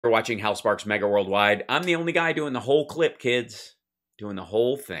We're watching Hal Sparks Mega Worldwide. I'm the only guy doing the whole clip, kids. Doing the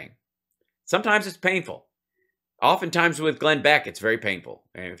whole thing. Sometimes it's painful. Oftentimes with Glenn Beck, it's very painful.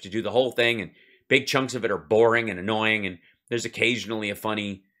 You have to do the whole thing, and big chunks of it are boring and annoying, and there's occasionally a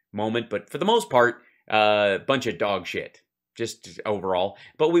funny moment, but for the most part, a bunch of dog shit, just overall.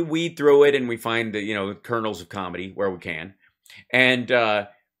 But we weed through it, and we find the, kernels of comedy where we can. And,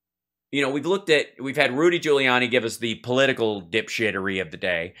 we've had Rudy Giuliani give us the political dipshittery of the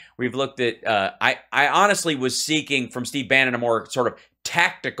day. We've looked at, I honestly was seeking from Steve Bannon a more sort of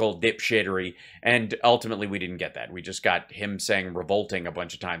tactical dipshittery, and ultimately we didn't get that. We just got him saying revolting a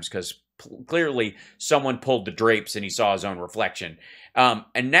bunch of times because clearly someone pulled the drapes and he saw his own reflection.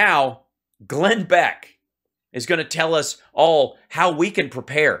 And now Glenn Beck is going to tell us all how we can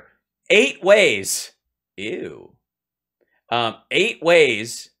prepare. 8 ways. Ew. 8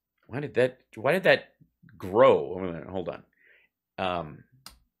 ways. Why did that grow? Hold on.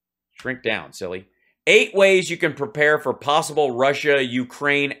 Shrink down, silly. 8 ways you can prepare for possible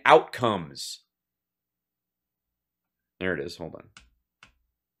Russia-Ukraine outcomes. There it is. Hold on.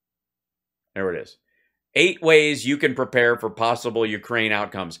 There it is. 8 ways you can prepare for possible Ukraine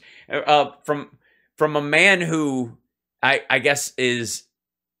outcomes. From a man who I guess does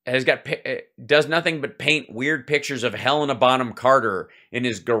nothing but paint weird pictures of Helena Bonham Carter in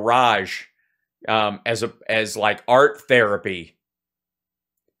his garage as like art therapy.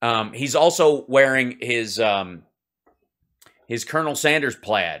 He's also wearing his Colonel Sanders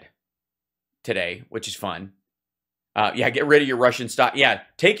plaid today, which is fun. Yeah, get rid of your Russian stock. Yeah,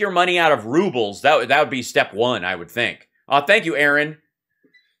 take your money out of rubles. That would be step 1, I would think. Thank you, Aaron.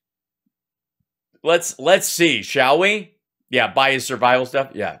 Let's see, shall we? Yeah, buy his survival stuff.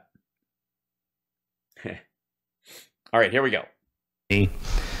 Yeah. All right, here we go.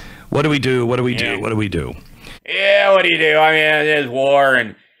 What do we do? What do we do? What do we do? Yeah, what do you do? I mean, there's war,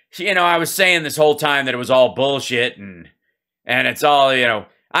 and I was saying this whole time that it was all bullshit, and it's all,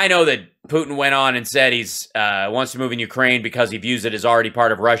 I know that Putin went on and said he's wants to move in Ukraine because he views it as already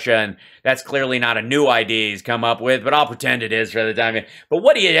part of Russia, and that's clearly not a new idea he's come up with, but I'll pretend it is for the time. But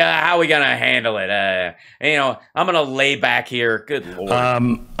how are we going to handle it? I'm going to lay back here. Good Lord.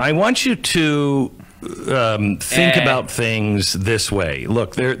 I want you to think about things this way.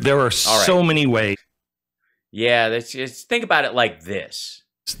 Look, there are so many ways. Yeah, just think about it like this.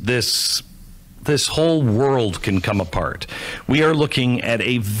 This whole world can come apart. We are looking at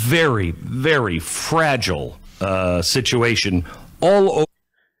a very, very fragile situation all over.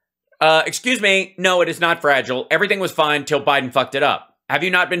 Excuse me. No, it is not fragile. Everything was fine till Biden fucked it up. Have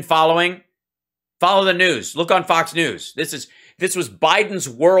you not been following? Follow the news. Look on Fox News. This was Biden's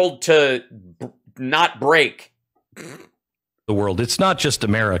world to not break. The world. It's not just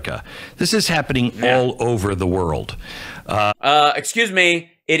America. This is happening all over the world. Excuse me.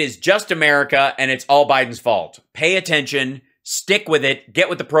 It is just America, and it's all Biden's fault. Pay attention. Stick with it. Get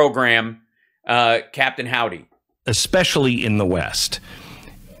with the program, Captain Howdy. Especially in the West.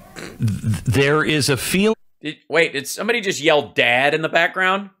 There is a feeling... Wait, did somebody just yell dad in the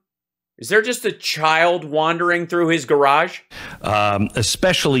background? Is there just a child wandering through his garage?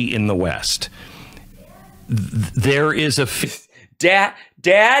 Especially in the West. There is a... Dad?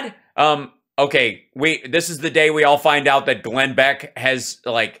 Okay, this is the day we all find out that Glenn Beck has,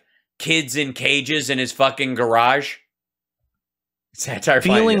 like, kids in cages in his fucking garage. Satire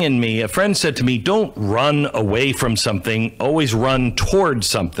feeling in me, a friend said to me, don't run away from something, always run towards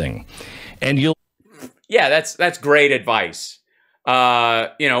something. And you'll... Yeah, that's great advice.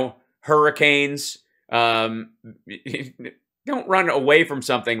 Hurricanes, don't run away from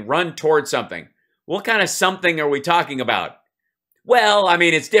something, run towards something. What kind of something are we talking about? Well, I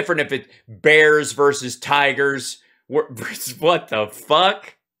mean, it's different if it's bears versus tigers. What the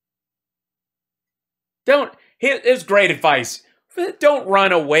fuck? It's great advice. Don't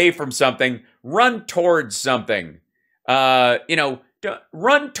run away from something. Run towards something. Run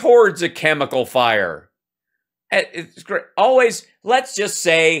towards a chemical fire. It's great. Always, let's just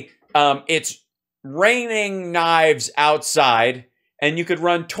say it's raining knives outside, and you could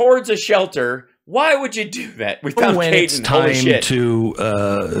run towards a shelter. Why would you do that without when it's time to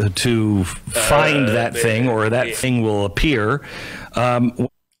find that thing, or that thing will appear?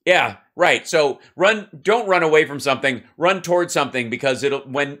 Yeah, right. So don't run away from something. Run towards something, because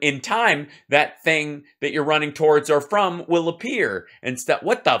when in time that thing that you're running towards or from will appear and stuff.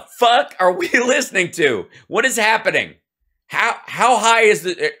 What the fuck are we listening to? What is happening? How high is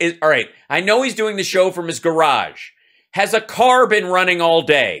all right? I know he's doing the show from his garage. Has a car been running all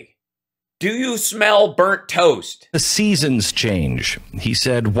day? Do you smell burnt toast? The seasons change. He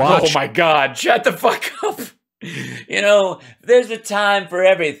said, watch. Oh my God, shut the fuck up. You know, there's a time for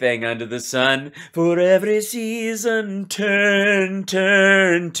everything under the sun. For every season, turn,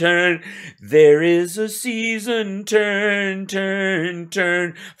 turn, turn. There is a season, turn, turn,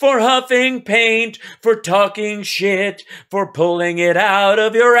 turn. For huffing paint, for talking shit, for pulling it out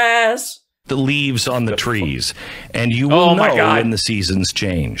of your ass. The leaves on the trees, and you will know when the seasons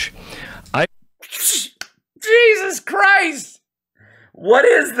change. Jesus Christ! What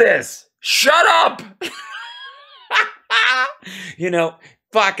is this? Shut up! You know,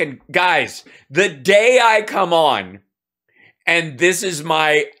 fucking guys, the day I come on and this is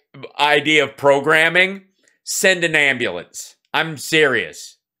my idea of programming, send an ambulance. I'm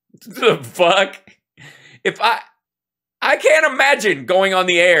serious. The fuck? If I can't imagine going on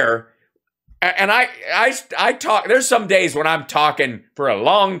the air and I talk, there's some days when I'm talking for a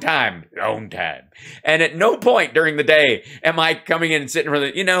long time. And at no point during the day am I coming in and sitting for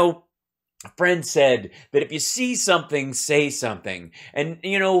the, you know, a friend said that if you see something, say something. And,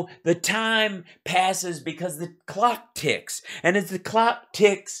 you know, the time passes because the clock ticks. And as the clock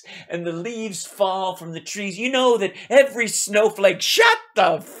ticks and the leaves fall from the trees, you know that every snowflake, shut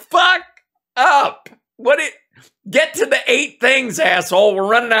the fuck up. Get to the 8 things, asshole. We're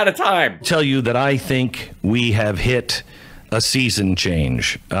running out of time. Tell you that I think we have hit a season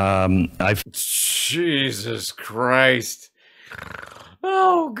change. Jesus Christ.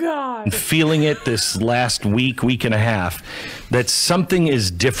 Oh, God. I'm feeling it this last week and a half, that something is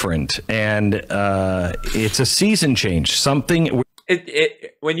different, and it's a season change. Something.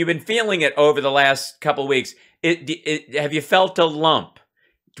 When you've been feeling it over the last couple of weeks, have you felt a lump?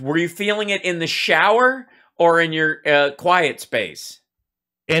 Were you feeling it in the shower or in your quiet space?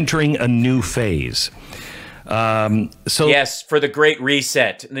 Entering a new phase. Yes, for the Great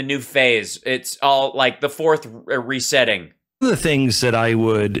Reset, the new phase. It's all like the 4th resetting. One of the things that I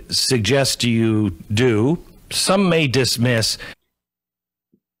would suggest you do, some may dismiss.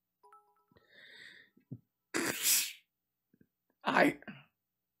 Say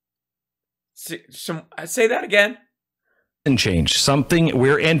that again. And change something.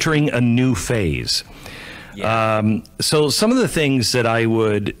 We're entering a new phase. Yeah. So some of the things that I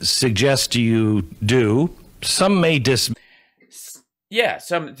would suggest you do, some may dismiss. Yeah,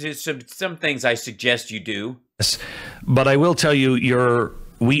 some things I suggest you do. But I will tell you,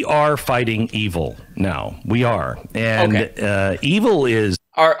 we are fighting evil now. We are. And evil is...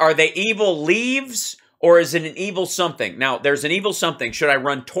 Are they evil leaves, or is it an evil something? Now, there's an evil something. Should I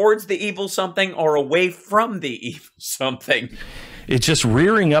run towards the evil something or away from the evil something? It's just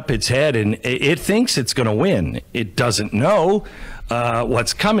rearing up its head, and it thinks it's going to win. It doesn't know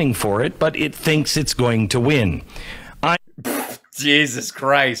what's coming for it, but it thinks it's going to win. Jesus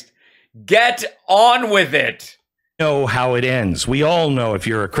Christ. Get on with it. Know how it ends. We all know, if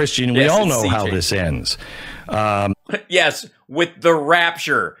you're a Christian, we all know how this ends. Yes, with the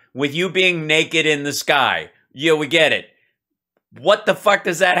rapture, with you being naked in the sky. Yeah, we get it. What the fuck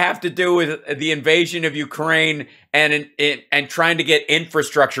does that have to do with the invasion of Ukraine and trying to get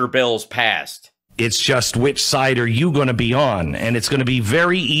infrastructure bills passed? It's just, which side are you going to be on? And it's going to be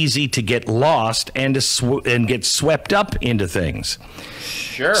very easy to get lost and get swept up into things.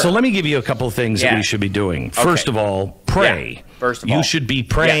 Sure. So let me give you a couple of things that we should be doing. Okay. First of all, pray. Yeah. First of all, you should be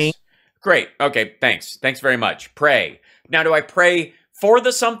praying. Yes. Great. Okay. Thanks. Thanks very much. Pray. Now, do I pray for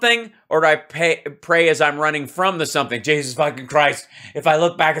the something, or do I pray as I'm running from the something? Jesus fucking Christ! If I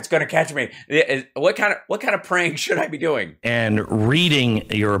look back, it's going to catch me. What kind of praying should I be doing? And reading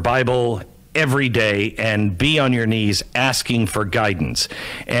your Bible every day, and be on your knees asking for guidance,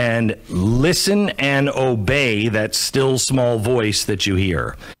 and listen and obey that still small voice that you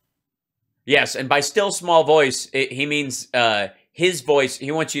hear. Yes, and by still small voice, he means his voice. He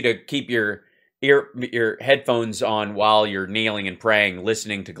wants you to keep your headphones on while you're kneeling and praying,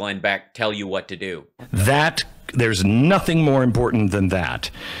 listening to Glenn Beck tell you what to do. There's nothing more important than that.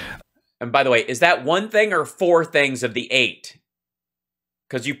 And by the way, is that 1 thing or 4 things of the 8?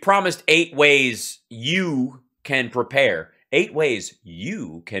 Because you promised 8 ways you can prepare. 8 ways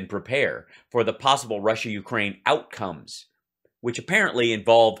you can prepare for the possible Russia-Ukraine outcomes, which apparently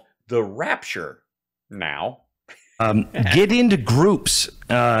involve the rapture now. Get into groups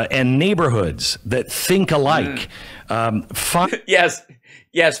and neighborhoods that think alike.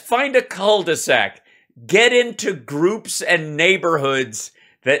 Yes, find a cul-de-sac. Get into groups and neighborhoods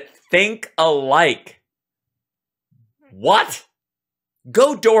that think alike. What?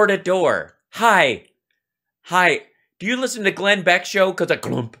 Go door to door. Hi. Do you listen to Glenn Beck show? Because I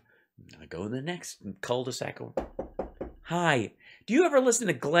go to the next cul-de-sac. Hi. Do you ever listen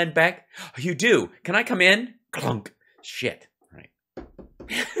to Glenn Beck? Oh, you do. Can I come in? Clunk. Shit. Right.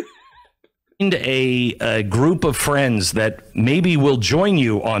 a group of friends that maybe will join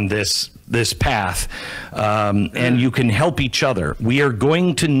you on this path, and you can help each other. We are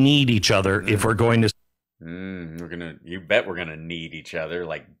going to need each other if we're going to. You bet we're gonna need each other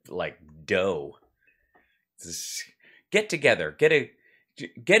like dough. Just get together,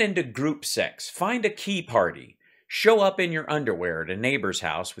 get into group sex, find a key party, show up in your underwear at a neighbor's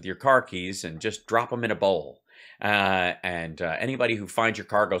house with your car keys, and just drop them in a bowl. And anybody who finds your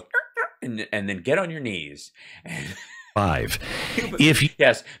car goes. And then get on your knees. 5. If you,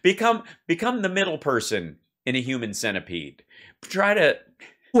 yes, become the middle person in a human centipede. Try to.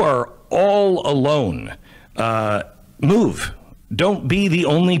 You are all alone. Move. Don't be the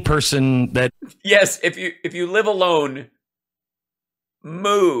only person that. Yes, if you live alone,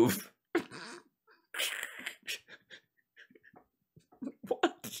 move.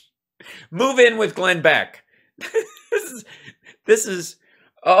 What? Move in with Glenn Beck. This is.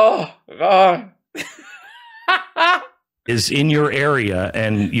 Oh, God. Is in your area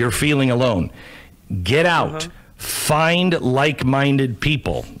and you're feeling alone. Get out. Find like-minded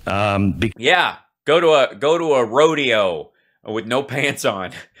people. Yeah, go to a rodeo with no pants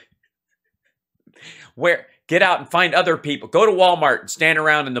on. Get out and find other people. Go to Walmart and stand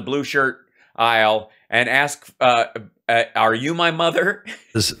around in the blue shirt aisle and ask, are you my mother?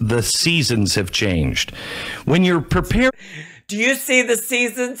 The seasons have changed. When you're prepared. Do you see the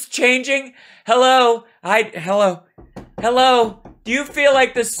seasons changing? Hello? Hello? Do you feel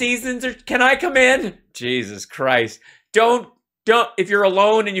like the seasons are... Can I come in? Jesus Christ. Don't... If you're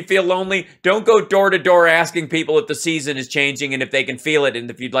alone and you feel lonely, don't go door to door asking people if the season is changing and if they can feel it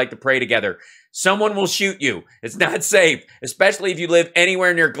and if you'd like to pray together. Someone will shoot you. It's not safe, especially if you live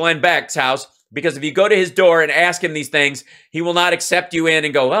anywhere near Glenn Beck's house. Because if you go to his door and ask him these things, he will not accept you in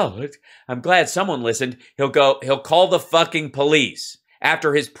and go, oh, I'm glad someone listened. He'll call the fucking police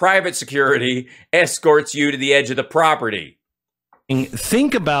after his private security escorts you to the edge of the property.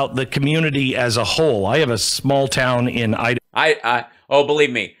 Think about the community as a whole. I have a small town in Idaho. Oh,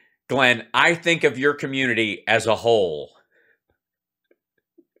 believe me, Glenn, I think of your community as a whole.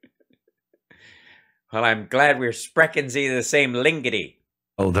 Well, I'm glad we're sprechen Sie the same lingity.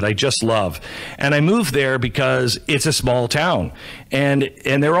 That I just love, and I moved there because it's a small town, and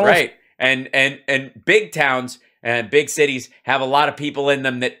they're all right. And big towns and big cities have a lot of people in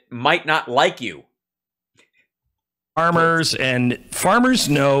them that might not like you. Farmers, and farmers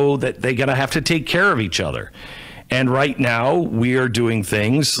know that they're gonna have to take care of each other, and right now we are doing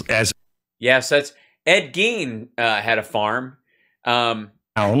things as yes, that's Ed Gein had a farm.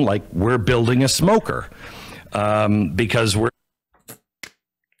 Like we're building a smoker because we're.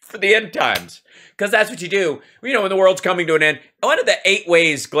 For the end times, because that's what you do. You know, when the world's coming to an end. One of the 8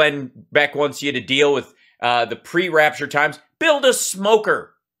 ways Glenn Beck wants you to deal with the pre-rapture times: build a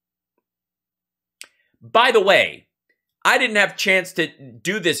smoker. By the way, I didn't have a chance to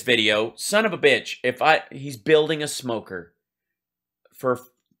do this video. Son of a bitch! He's building a smoker for.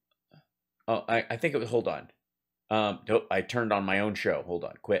 Oh, I think it was. Hold on. Nope, I turned on my own show. Hold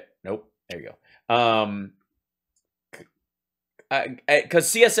on. Quit. Nope. There you go.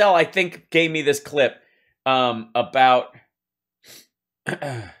 Because CSL, I think, gave me this clip about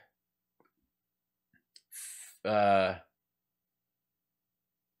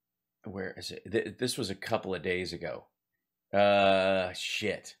where is it? This was a couple of days ago.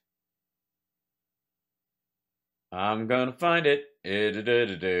 Shit. I'm gonna find it.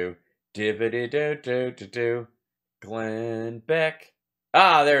 Glenn Beck.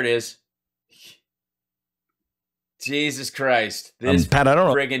 Ah, there it is. Jesus Christ. This Pat, I don't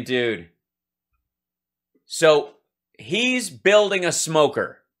know. friggin' dude. So, he's building a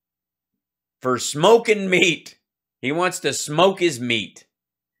smoker for smoking meat. He wants to smoke his meat.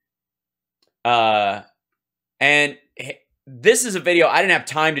 And this is a video. I didn't have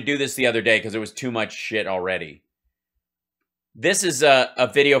time to do this the other day because there was too much shit already. This is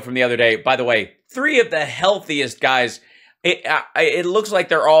a video from the other day. By the way, 3 of the healthiest guys. It looks like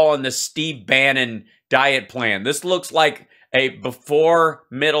they're all on the Steve Bannon diet plan. This looks like a before,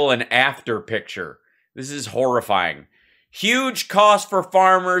 middle, and after picture. This is horrifying. Huge costs for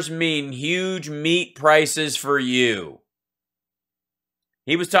farmers mean huge meat prices for you.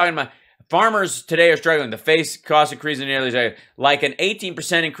 He was talking about farmers today are struggling to face cost increase in nearly like an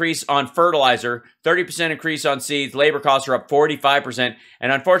 18% increase on fertilizer, 30% increase on seeds. Labor costs are up 45%.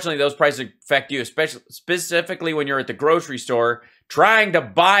 And unfortunately, those prices affect you, especially specifically when you're at the grocery store trying to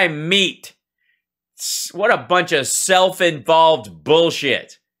buy meat. What a bunch of self-involved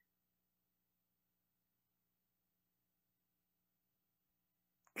bullshit.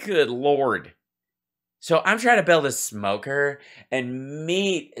 Good Lord. So I'm trying to build a smoker, and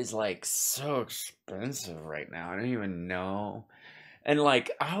meat is like so expensive right now. I don't even know. And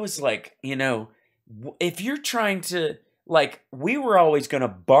like, I was like, you know, if you're trying to, like, we were always going to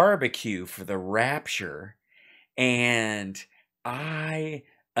barbecue for the rapture, and right.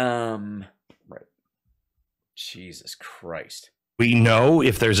 Jesus Christ. We know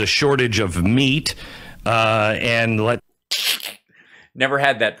if there's a shortage of meat, Never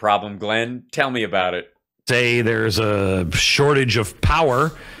had that problem, Glenn. Tell me about it. Say there's a shortage of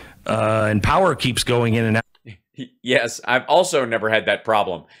power, and power keeps going in and out. Yes, I've also never had that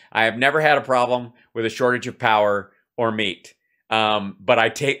problem. I have never had a problem with a shortage of power or meat.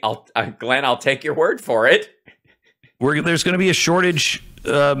 But Glenn, I'll take your word for it. There's going to be a shortage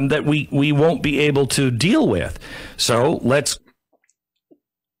that we won't be able to deal with. So let's.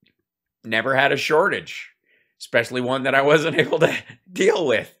 Never had a shortage, especially one that I wasn't able to deal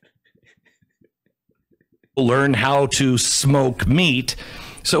with. Learn how to smoke meat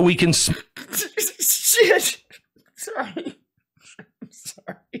so we can. Shit. Sorry.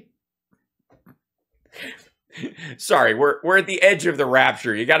 Sorry, we're at the edge of the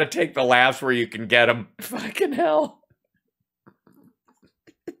rapture. You got to take the laughs where you can get them. Fucking hell.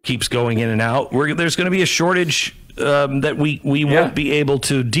 Keeps going in and out. There's going to be a shortage that we won't be able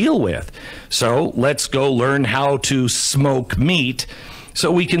to deal with. So let's go learn how to smoke meat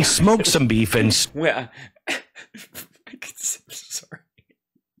so we can smoke some beef and. Well,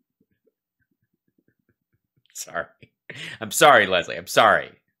 sorry. I'm sorry, Leslie. I'm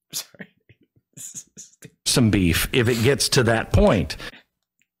sorry. Some beef if it gets to that point.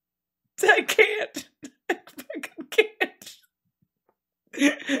 I can't. I fucking can't.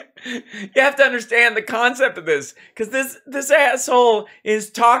 You have to understand the concept of this, because this asshole is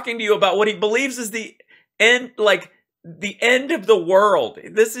talking to you about what he believes is the end, like the end of the world.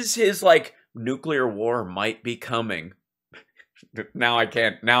 This is his like nuclear war might be coming. Now I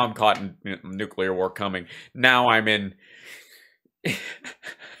can't. Now I'm caught in nuclear war coming. Now I'm in.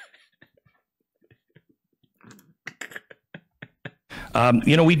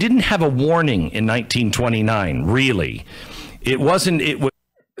 You know, we didn't have a warning in 1929, really. It wasn't, it was.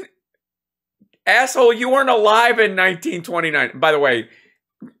 Asshole, you weren't alive in 1929. By the way,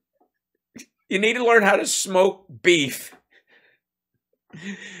 you need to learn how to smoke beef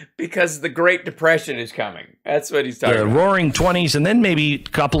because the Great Depression is coming. That's what he's talking about. The roaring 20s, and then maybe a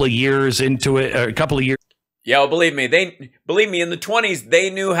couple of years into it, a couple of years. Yeah, well, believe me, in the 20s, they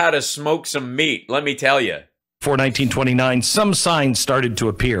knew how to smoke some meat, let me tell you. For 1929, some signs started to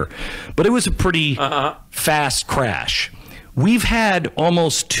appear, but it was a pretty fast crash. We've had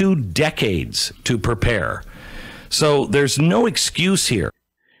almost 2 decades to prepare, so there's no excuse here.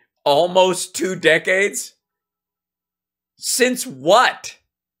 Almost 2 decades? Since what?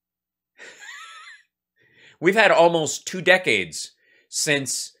 We've had almost 2 decades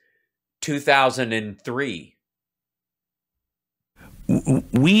since 2003.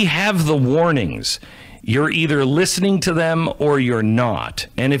 We have the warnings. You're either listening to them or you're not.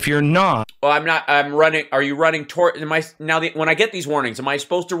 And if you're not... Well, I'm not. I'm running. Are you running toward... when I get these warnings, am I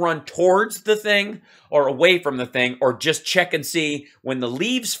supposed to run towards the thing or away from the thing, or just check and see when the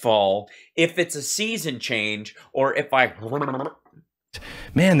leaves fall, if it's a season change, or if I...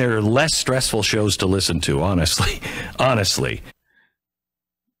 Man, there are less stressful shows to listen to, honestly. Honestly.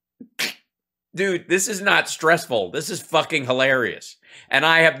 Dude, this is not stressful. This is fucking hilarious. And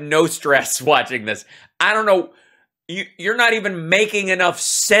I have no stress watching this. I don't know. You're not even making enough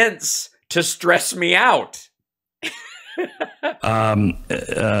sense to stress me out.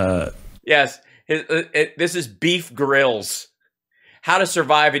 Yes. This is Beef Grills. How to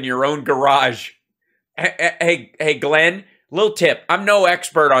survive in your own garage. Hey, Glenn, little tip. I'm no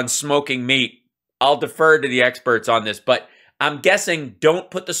expert on smoking meat. I'll defer to the experts on this, but I'm guessing don't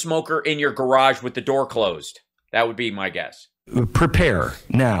put the smoker in your garage with the door closed. That would be my guess. Prepare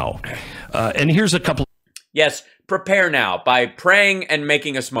now. And here's a couple. Yes, prepare now by praying and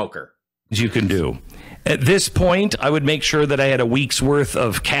making a smoker. You can do. At this point, I would make sure that I had a week's worth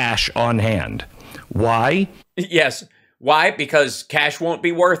of cash on hand. Why? Yes. Why? Because cash won't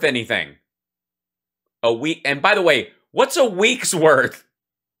be worth anything. A week. And by the way, what's a week's worth?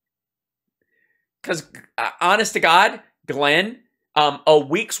 Because honest to God, Glenn, a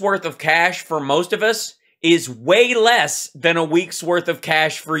week's worth of cash for most of us is way less than a week's worth of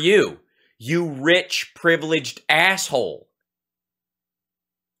cash for you. You rich, privileged asshole.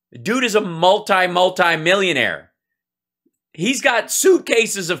 The dude is a multi-millionaire. He's got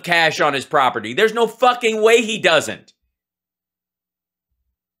suitcases of cash on his property. There's no fucking way he doesn't.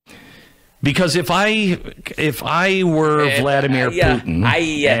 Because if I were Vladimir Putin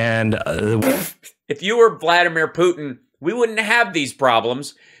and If you were Vladimir Putin, we wouldn't have these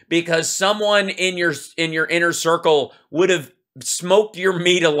problems because someone in your inner circle would have smoked your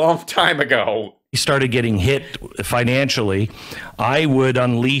meat a long time ago. He started getting hit financially, I would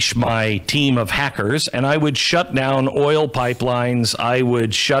unleash my team of hackers and I would shut down oil pipelines. I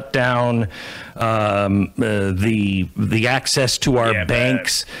would shut down the access to our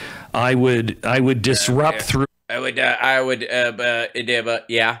banks. I would disrupt through.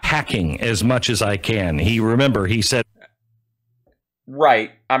 Hacking as much as I can. He said.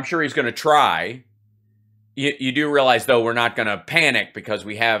 Right. I'm sure he's going to try. You do realize, though, we're not going to panic because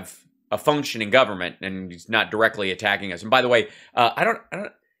we have a functioning government and he's not directly attacking us. And by the way,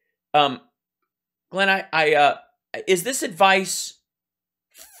 Glenn, is this advice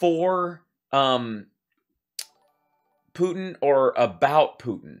for Putin or about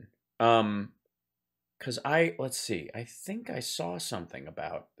Putin? Because let's see, I think I saw something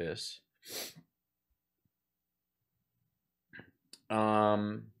about this. I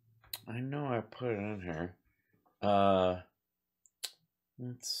know I put it in here.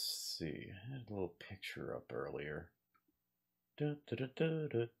 Let's see. I had a little picture up earlier. Give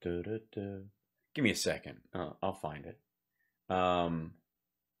me a second. I'll find it. Hold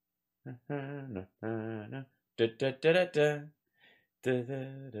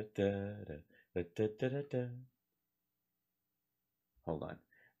on.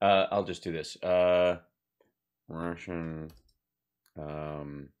 I'll just do this. Russian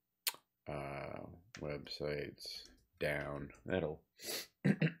websites down. That'll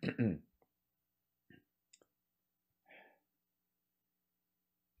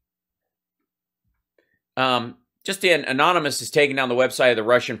just in, Anonymous is taking down the website of the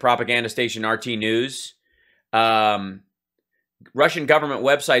Russian propaganda station RT News. Russian government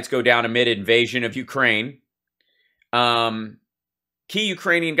websites go down amid invasion of Ukraine. Key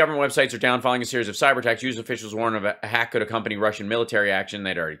Ukrainian government websites are down following a series of cyber attacks. U.S. officials warn of a hack could accompany Russian military action.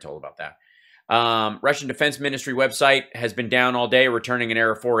 They'd already told about that. Russian Defense Ministry website has been down all day, returning an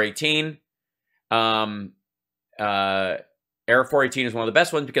error 418. Error 418 is one of the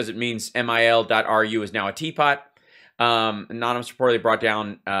best ones because it means mil.ru is now a teapot. Anonymous reportedly brought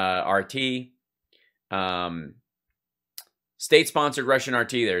down RT. State-sponsored Russian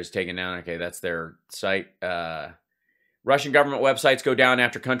RT there is taken down. Okay, that's their site. Russian government websites go down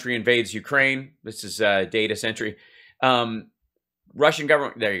after country invades Ukraine. This is data century. Russian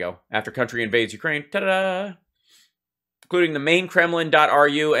government, there you go. After country invades Ukraine, ta-da! Including the main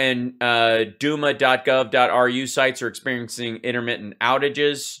Kremlin.ru and Duma.gov.ru sites are experiencing intermittent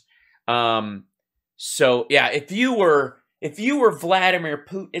outages. So yeah, if you were Vladimir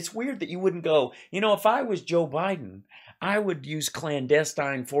Putin, it's weird that you wouldn't go, you know, if I was Joe Biden, I would use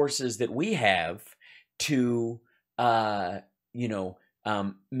clandestine forces that we have to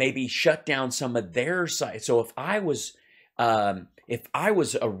maybe shut down some of their sites. So if I was a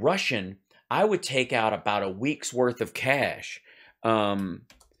Russian, I would take out about a week's worth of cash. How much?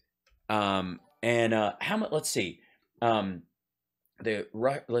 Let's see. Let's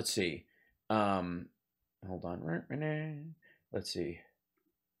see. Hold on. Let's see.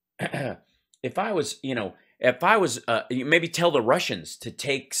 If I was, maybe tell the Russians to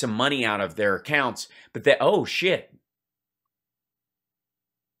take some money out of their accounts, but that, oh shit.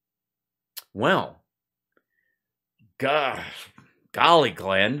 Well, golly,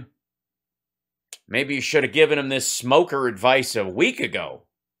 Glenn, maybe you should have given him this smoker advice a week ago.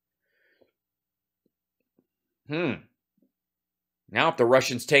 Now, if the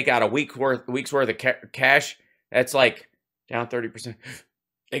Russians take out a week's worth of cash, that's like down 30%.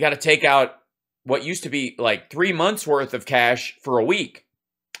 They got to take out what used to be like 3 months worth of cash for a week.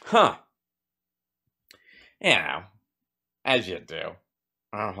 Huh. As you do.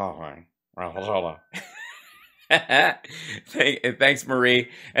 Thanks,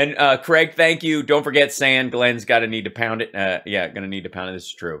 Marie. And Craig, thank you. Don't forget sand. Glenn's got to need to pound it. Going to need to pound it. This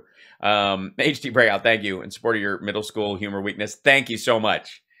is true. HD Breakout, thank you. In support of your middle school humor weakness, thank you so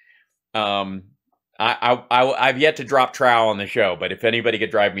much. I've yet to drop trowel on the show, but if anybody could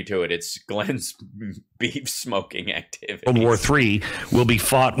drive me to it, it's Glenn's beef smoking activity. World War III will be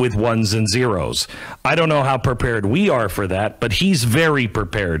fought with ones and zeros. I don't know how prepared we are for that, but he's very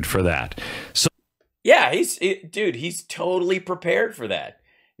prepared for that. So, yeah, he's totally prepared for that.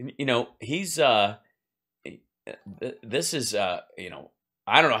 You know, he's this is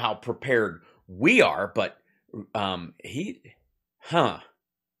I don't know how prepared we are, but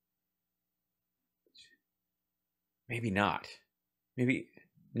maybe not. Maybe,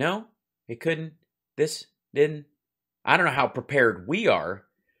 no, it couldn't. This didn't. I don't know how prepared we are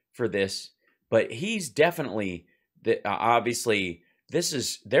for this, but he's definitely, obviously,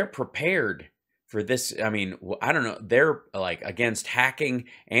 they're prepared for this. I mean, I don't know. They're like against hacking,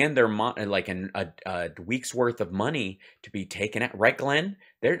 and they're like a week's worth of money to be taken out. Right, Glenn?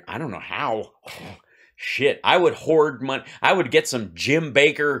 I don't know how. Shit, I would hoard money. I would get some Jim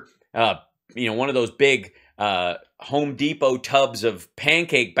Baker, one of those big Home Depot tubs of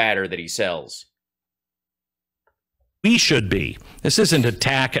pancake batter that he sells. We should be. This isn't an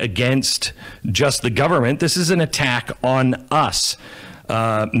attack against just the government. This is an attack on us.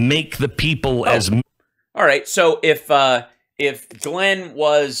 Make the people as... All right, so if Glenn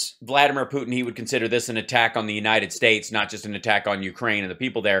was Vladimir Putin, he would consider this an attack on the United States, not just an attack on Ukraine and the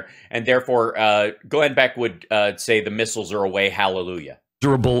people there. And therefore, Glenn Beck would say the missiles are away, hallelujah.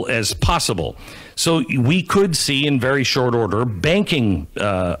 Durable as possible. So we could see in very short order banking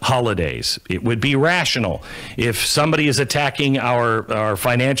holidays. It would be rational. If somebody is attacking our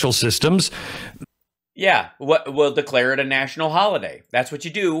financial systems... Yeah, we'll declare it a national holiday. That's what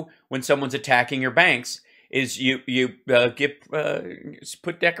you do when someone's attacking your banks. Is you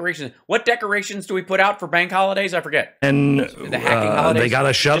put decorations. What decorations do we put out for bank holidays? I forget. And the hacking holidays. They got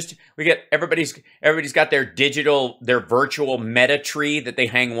to shut. We get everybody's got their virtual meta tree that they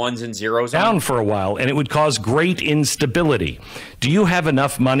hang ones and zeros down on for a while, and it would cause great instability. Do you have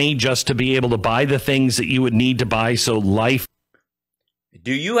enough money just to be able to buy the things that you would need to buy so life?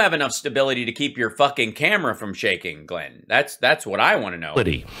 Do you have enough stability to keep your fucking camera from shaking, Glenn? That's what I want to know.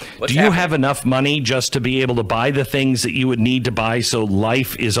 Do you have enough money just to be able to buy the things that you would need to buy so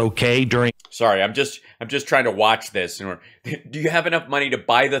life is okay during... Sorry, I'm just trying to watch this. Do you have enough money to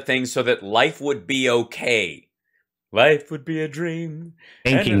buy the things so that life would be okay? Life would be a dream.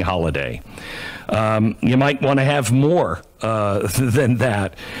 Banking holiday. You might want to have more than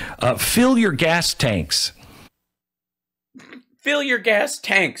that. Fill your gas tanks. Fill your gas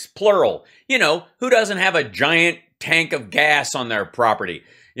tanks, plural. You know, who doesn't have a giant tank of gas on their property,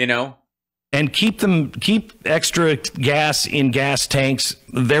 you know? And keep extra gas in gas tanks.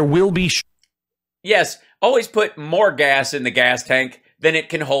 There will be... Yes, always put more gas in the gas tank than it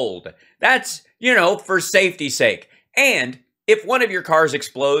can hold. That's, for safety's sake. And if one of your cars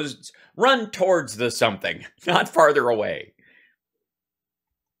explodes, run towards the something, not farther away.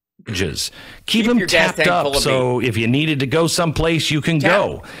 Keep them tapped up so if you needed to go someplace, you can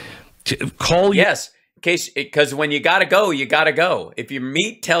go. Call you. Yes, because when you gotta go, you gotta go. If your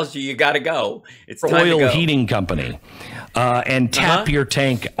meat tells you gotta go, it's time to go. Oil heating company, and tap your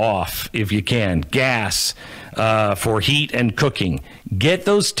tank off if you can. Gas for heat and cooking. Get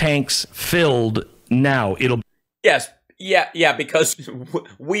those tanks filled now. Yes. Yeah, because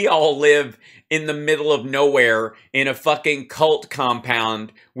we all live in the middle of nowhere in a fucking cult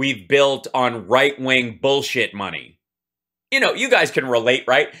compound we've built on right-wing bullshit money. You guys can relate,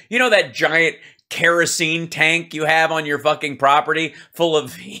 right? That giant kerosene tank you have on your fucking property full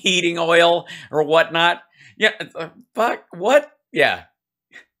of heating oil or whatnot? Yeah, fuck, what? Yeah.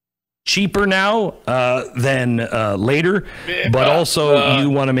 Cheaper now than later, but also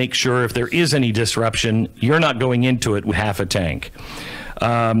you want to make sure if there is any disruption, you're not going into it with half a tank.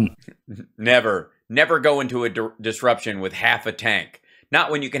 Never go into a disruption with half a tank.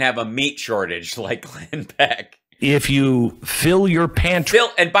 Not when you can have a meat shortage like Glenn Beck. If you fill your pantry...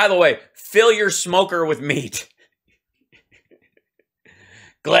 And by the way, fill your smoker with meat.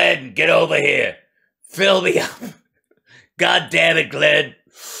 Glenn, get over here. Fill me up. God damn it, Glenn.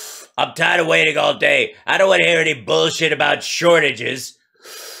 I'm tired of waiting all day. I don't want to hear any bullshit about shortages.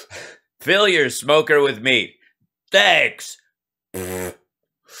 Fill your smoker with meat. Thanks.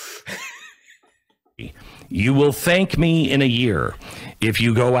 You will thank me in a year if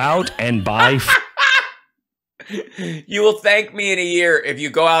you go out and buy... You will thank me in a year if you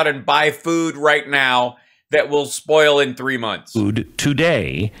go out and buy food right now that will spoil in 3 months. Food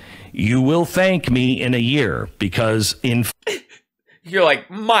today. You will thank me in a year because in... You're like,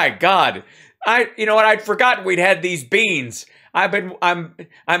 my God, you know what? I'd forgotten we'd had these beans.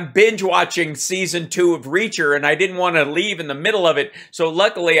 I'm binge watching season 2 of Reacher, and I didn't want to leave in the middle of it. So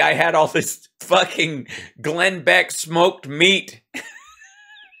luckily, I had all this fucking Glenn Beck smoked meat.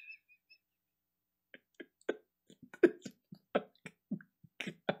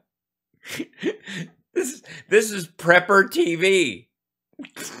 This is prepper TV.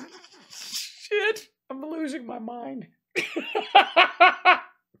 Shit, I'm losing my mind.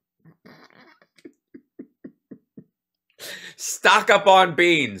 Stock up on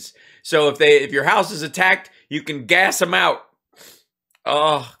beans. So if your house is attacked, you can gas them out.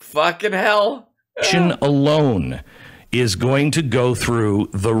 Oh, fucking hell. Alone is going to go through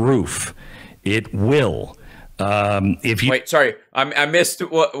the roof. It will. If you wait, sorry, I missed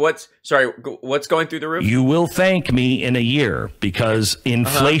what's going through the roof? You will thank me in a year, because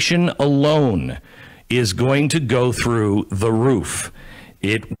inflation alone is going to go through the roof.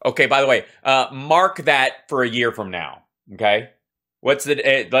 Okay, by the way, mark that for a year from now. Okay, what's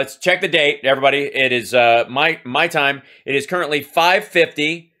the? Let's check the date, everybody. It is my time. It is currently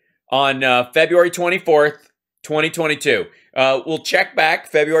 5:50 on February 24th, 2022. We'll check back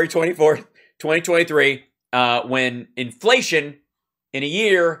February 24th, 2023. When inflation in a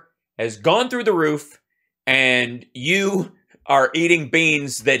year has gone through the roof and you are eating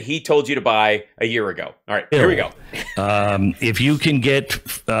beans that he told you to buy a year ago. All right, here we go. If you can get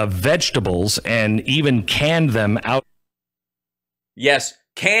vegetables and even can them out. Yes,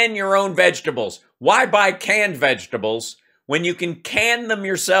 can your own vegetables. Why buy canned vegetables when you can can them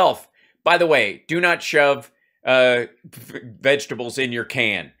yourself? By the way, do not shove vegetables in your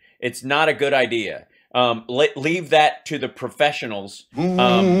can. It's not a good idea. Leave that to the professionals.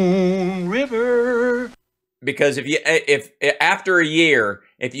 Moon River. Because if after a year,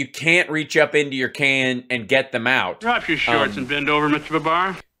 if you can't reach up into your can and get them out, Drop your shorts and bend over, Mr.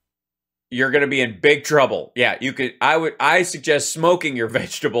 Babar. You're going to be in big trouble. Yeah, you could. I suggest smoking your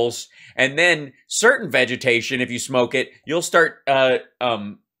vegetables, and then certain vegetation. If you smoke it, you'll start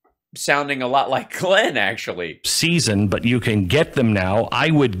sounding a lot like Glenn, actually. Season, but you can get them now. I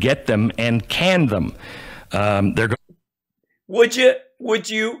would get them and can them. Would you?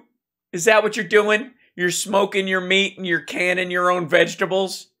 Would you? Is that what you're doing? You're smoking your meat and you're canning your own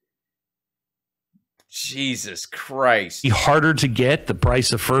vegetables? Jesus Christ. Be harder to get, the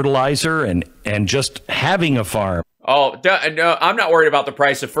price of fertilizer and just having a farm. Oh, no, I'm not worried about the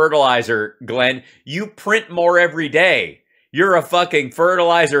price of fertilizer, Glenn. You print more every day. You're a fucking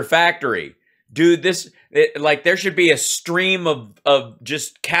fertilizer factory. Dude, there should be a stream of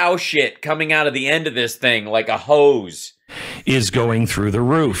just cow shit coming out of the end of this thing like a hose. Is going through the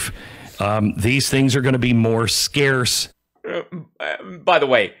roof. These things are going to be more scarce. By the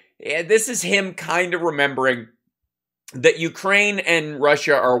way, this is him kind of remembering that Ukraine and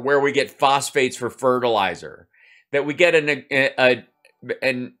Russia are where we get phosphates for fertilizer. That we get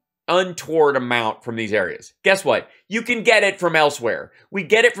an untoward amount from these areas. Guess what? You can get it from elsewhere. We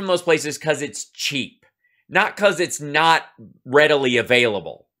get it from those places because it's cheap, not because it's not readily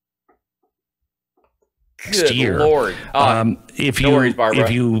available. Good Lord. If no worries, Barbara.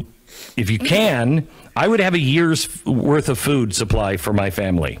 If you can, I would have a year's worth of food supply for my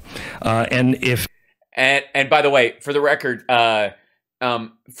family. And by the way, for the record, for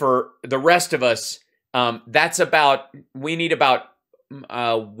the rest of us, we need about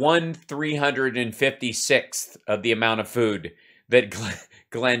 1/356th of the amount of food that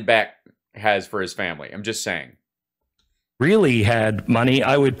Glenn Beck has for his family. I'm just saying. Really had money,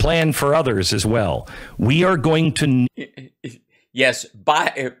 I would plan for others as well. We are going to... Yes,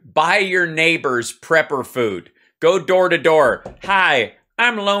 buy your neighbor's prepper food. Go door to door. Hi,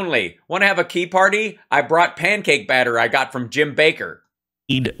 I'm lonely. Want to have a key party? I brought pancake batter I got from Jim Baker.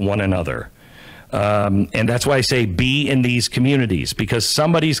 Need one another. And that's why I say be in these communities, because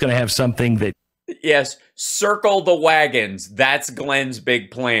somebody's going to have something that... Yes, circle the wagons. That's Glenn's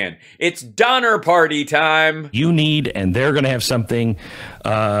big plan. It's Donner Party time. You need, and they're going to have something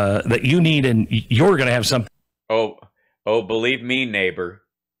that you need, and you're going to have something. Oh, believe me, neighbor.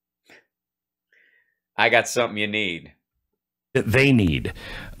 I got something you need. That they need.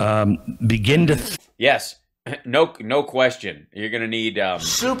 Begin to... Yes, no question. You're going to need...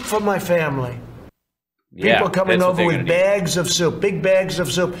 soup for my family. Yeah, people coming over with bags of soup, big bags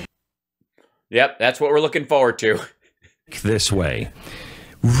of soup. Yep, that's what we're looking forward to. This way.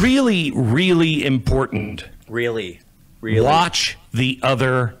 Really, really important. Really. Watch the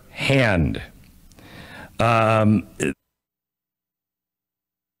other hand. I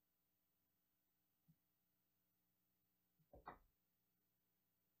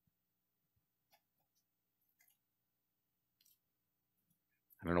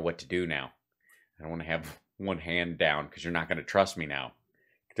don't know what to do now. I don't want to have one hand down because you're not going to trust me now.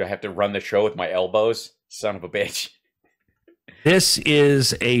 Do I have to run the show with my elbows? Son of a bitch. This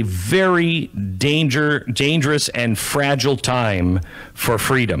is a very dangerous and fragile time for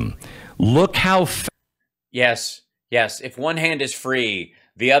freedom. Look how... Yes. If one hand is free,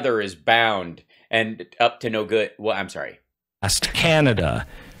 the other is bound and up to no good. Well, I'm sorry. Canada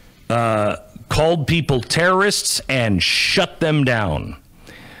called people terrorists and shut them down.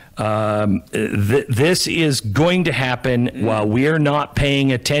 This is going to happen while we're not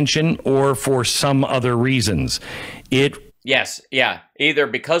paying attention or for some other reasons. Yes, yeah. Either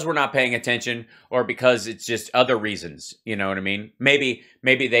because we're not paying attention or because it's just other reasons. You know what I mean? Maybe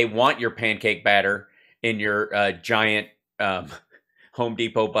they want your pancake batter in your giant Home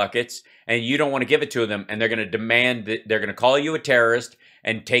Depot buckets, and you don't want to give it to them, and they're going to demand that they're going to call you a terrorist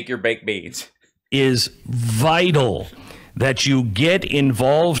and take your baked beans. Is vital that you get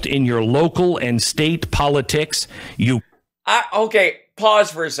involved in your local and state politics. Okay,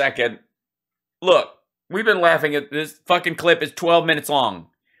 pause for a second. Look, we've been laughing at this fucking clip is 12 minutes long.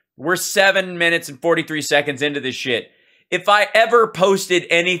 We're 7 minutes and 43 seconds into this shit. If I ever posted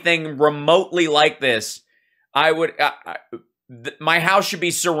anything remotely like this, I would... my house should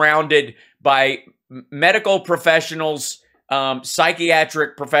be surrounded by medical professionals,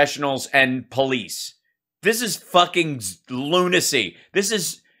 psychiatric professionals, and police. This is fucking lunacy. This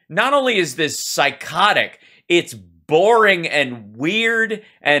is... Not only is this psychotic, it's boring and weird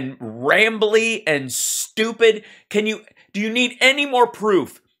and rambly and stupid. Do you need any more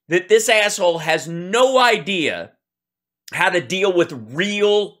proof that this asshole has no idea how to deal with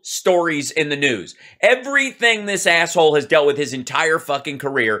real stories in the news? Everything this asshole has dealt with his entire fucking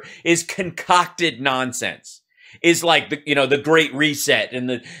career is concocted nonsense. Is like the Great Reset and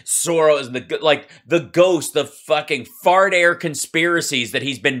the Soros and the ghost, the fucking fart air conspiracies that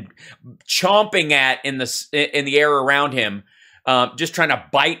he's been chomping at in the air around him, just trying to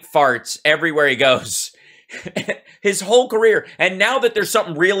bite farts everywhere he goes, his whole career. And now that there's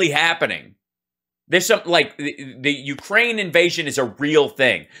something really happening, there's something like the Ukraine invasion is a real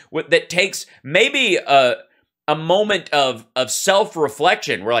thing that takes maybe a moment of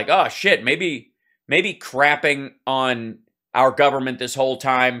self-reflection. We're like, oh shit, maybe crapping on our government this whole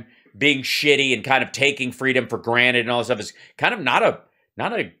time, being shitty and kind of taking freedom for granted and all this stuff is kind of not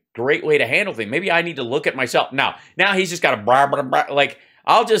a great way to handle things. Maybe I need to look at myself. Now he's just got a like,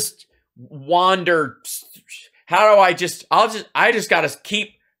 I'll just wander. How do I just got to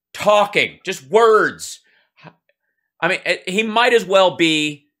keep talking, just words. I mean, he might as well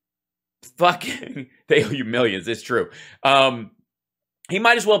be fucking, they owe you millions. It's true. He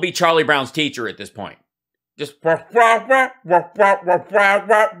might as well be Charlie Brown's teacher at this point. Just that's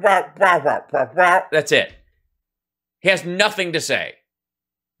it. He has nothing to say.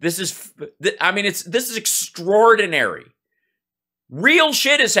 This is extraordinary. Real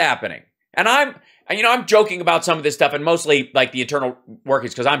shit is happening. And I'm joking about some of this stuff, and mostly like the internal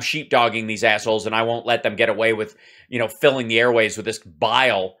workings, because I'm sheepdogging these assholes and I won't let them get away with, filling the airways with this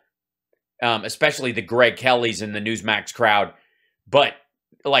bile, especially the Greg Kellys and the Newsmax crowd. But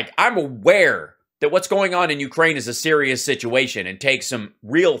like, I'm aware that what's going on in Ukraine is a serious situation and takes some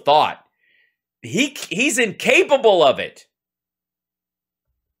real thought. He's incapable of it.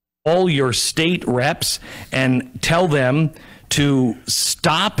 All your state reps and tell them to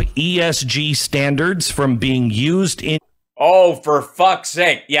stop ESG standards from being used in... Oh, for fuck's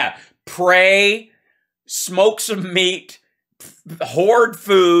sake. Yeah. Pray, smoke some meat, hoard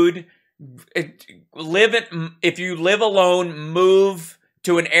food, if you live alone, move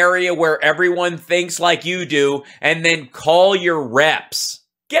to an area where everyone thinks like you do, and then call your reps.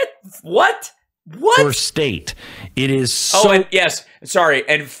 Get what? Your state. It is so... Oh, and yes, sorry,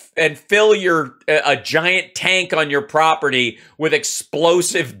 and fill a giant tank on your property with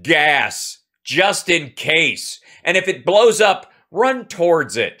explosive gas, just in case. And if it blows up, run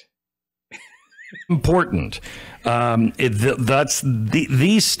towards it. Important.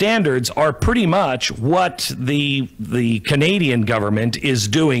 These standards are pretty much what the Canadian government is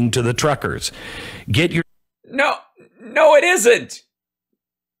doing to the truckers. No, it isn't.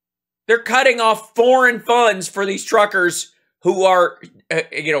 They're cutting off foreign funds for these truckers who are,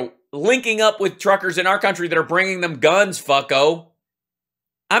 linking up with truckers in our country that are bringing them guns, fucko.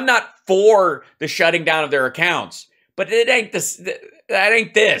 I'm not for the shutting down of their accounts, but it ain't this. That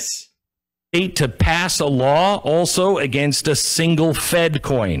ain't this. To pass a law also against a single Fed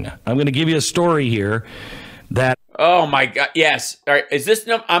coin. I'm going to give you a story here that... Oh my God, yes. All right, is this...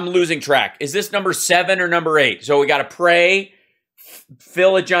 I'm losing track. Is this number 7 or number 8? So we got to pray,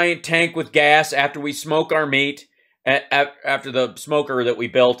 fill a giant tank with gas after we smoke our meat, after the smoker that we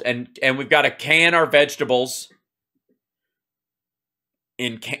built, and we've got to can our vegetables.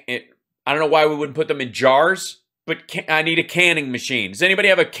 I don't know why we wouldn't put them in jars. But I need a canning machine. Does anybody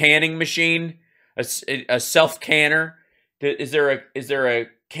have a canning machine? A self-canner? Is there a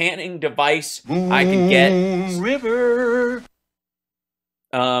canning device I can get? River.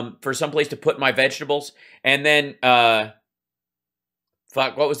 For someplace to put my vegetables? And then, fuck,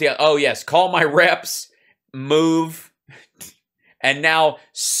 what was the other? Oh, yes. Call my reps, move, and now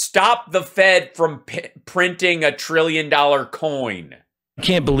stop the Fed from printing $1 trillion coin. I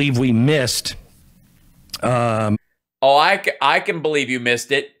can't believe we missed... I can believe you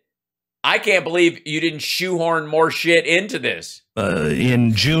missed it. I can't believe you didn't shoehorn more shit into this.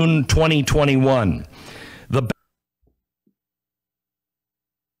 In June 2021,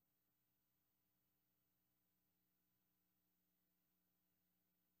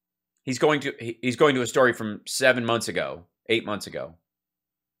 He's going to a story from 7 months ago, 8 months ago.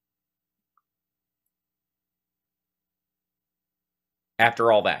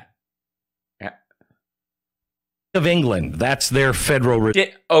 After all that. Of England, that's their federal...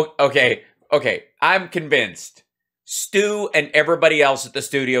 Okay. I'm convinced Stu and everybody else at the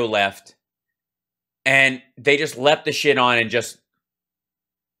studio left, and they just left the shit on and just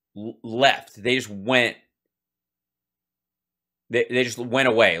left. They just went. They just went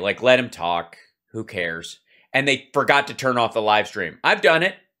away. Like, let him talk. Who cares? And they forgot to turn off the live stream. I've done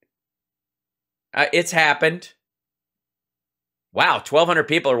it. It's happened. Wow, 1,200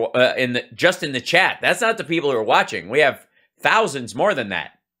 people are just in the chat. That's not the people who are watching. We have thousands more than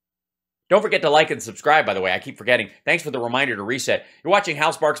that. Don't forget to like and subscribe, by the way. I keep forgetting. Thanks for the reminder to reset. You're watching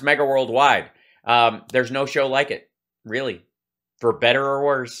House Barks Mega Worldwide. There's no show like it, really. For better or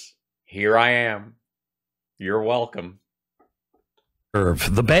worse, here I am. You're welcome.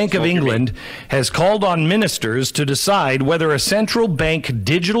 The Bank of England has called on ministers to decide whether a central bank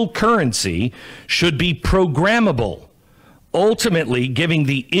digital currency should be programmable, ultimately giving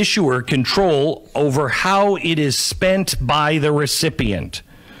the issuer control over how it is spent by the recipient.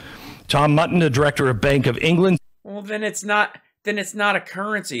 Tom Mutton, the director of Bank of England. Well, then it's not a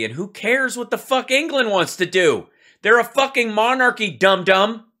currency, and who cares what the fuck England wants to do? They're a fucking monarchy,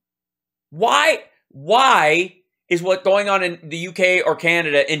 dum-dum. Why is what going on in the UK or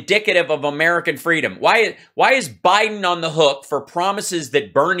Canada indicative of American freedom? Why is Biden on the hook for promises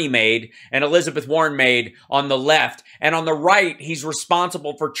that Bernie made and Elizabeth Warren made on the left, and on the right he's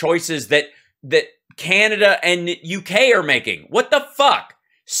responsible for choices that Canada and UK are making? What the fuck?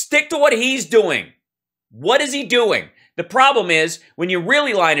 Stick to what he's doing. What is he doing? The problem is, when you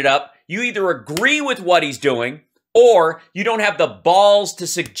really line it up, you either agree with what he's doing, or you don't have the balls to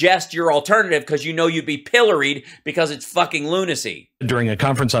suggest your alternative because you know you'd be pilloried because it's fucking lunacy. During a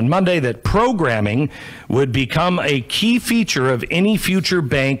conference on Monday, that programming would become a key feature of any future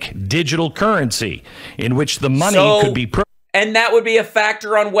bank digital currency, in which the money could be... And that would be a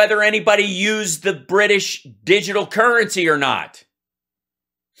factor on whether anybody used the British digital currency or not.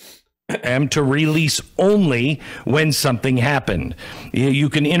 To release only when something happened. You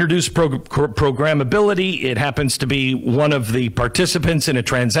can introduce programmability. It happens to be one of the participants in a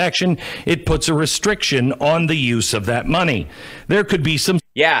transaction. It puts a restriction on the use of that money. There could be some...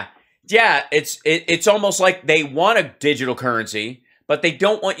 Yeah, it's almost like they want a digital currency, but they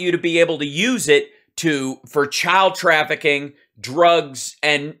don't want you to be able to use it for child trafficking, drugs,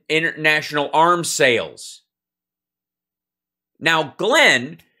 and international arms sales. Now,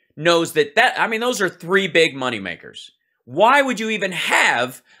 Glenn knows those are three big moneymakers. Why would you even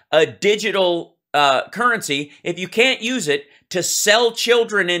have a digital currency if you can't use it to sell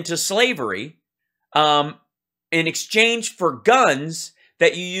children into slavery in exchange for guns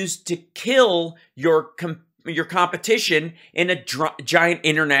that you use to kill your competition in a giant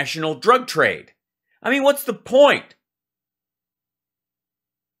international drug trade? I mean, what's the point?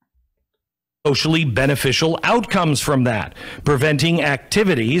 Socially beneficial outcomes from that, preventing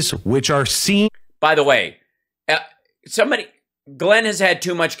activities which are seen... By the way, Glenn has had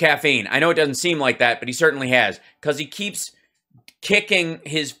too much caffeine. I know it doesn't seem like that, but he certainly has, because he keeps kicking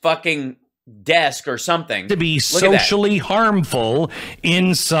his fucking desk or something. To be socially harmful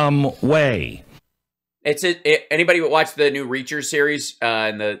in some way. Anybody who watched the new Reacher series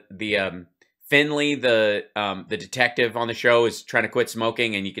and the Finley, the detective on the show, is trying to quit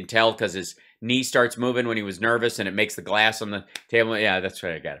smoking, and you can tell because his knee starts moving when he was nervous, and it makes the glass on the table. Yeah, that's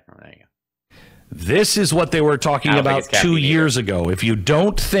where I got it from. There you go. This is what they were talking about 2 years ago. If you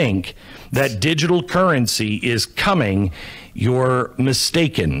don't think that digital currency is coming, you're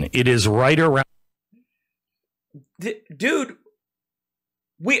mistaken. It is right around. Dude,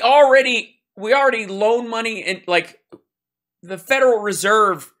 we already loan money, and like the Federal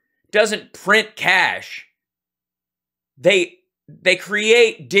Reserve doesn't print cash. They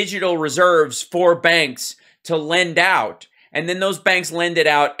create digital reserves for banks to lend out, and then those banks lend it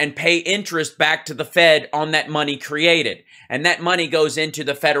out and pay interest back to the Fed on that money created. And that money goes into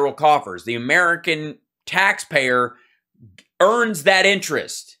the federal coffers. The American taxpayer earns that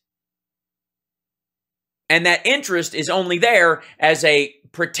interest. And that interest is only there as a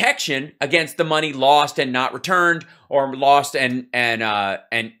protection against the money lost and not returned, or lost and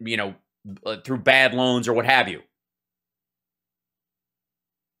you know, through bad loans or what have you.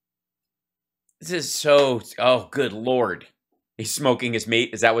 This is so, oh, good Lord. He's smoking his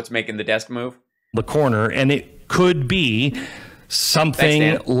meat. Is that what's making the desk move? The corner, and it could be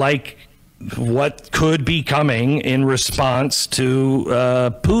something like what could be coming in response to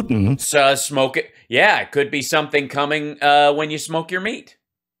Putin. So smoke it. Yeah, it could be something coming when you smoke your meat.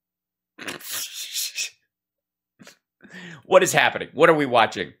 What is happening? What are we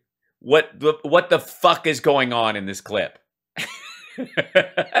watching? What the fuck is going on in this clip?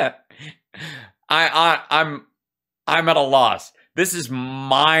 I'm at a loss. This is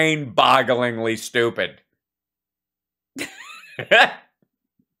mind-bogglingly stupid.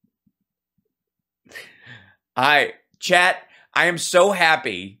 Chat, I am so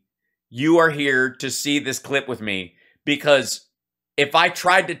happy you are here to see this clip with me, because if I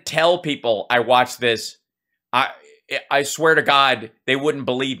tried to tell people I watched this, I swear to God, they wouldn't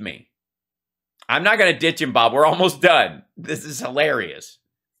believe me. I'm not going to ditch him, Bob. We're almost done. This is hilarious.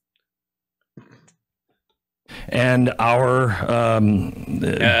 And our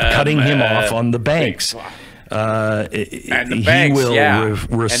cutting him off on the banks. He will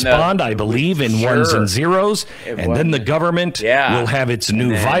respond, I believe, in ones and zeros, and then the government will have its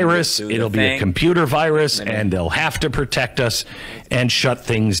new virus. It'll be a computer virus, and they'll have to protect us and shut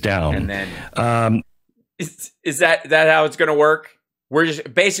things down. And then, is that how it's going to work? We're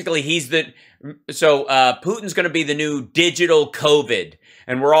just basically Putin's going to be the new digital COVID,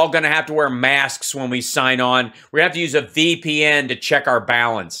 and we're all going to have to wear masks when we sign on. We're going to have to use a VPN to check our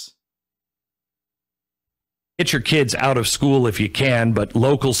balance. Get your kids out of school if you can, but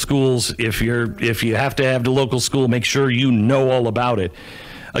local schools, if you have to have the local school, make sure you know all about it.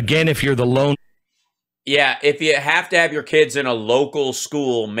 Again, if you're the lone... Yeah, if you have to have your kids in a local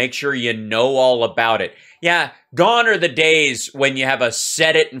school, make sure you know all about it. Yeah, gone are the days when you have a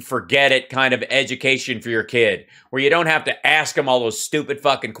set it and forget it kind of education for your kid, where you don't have to ask them all those stupid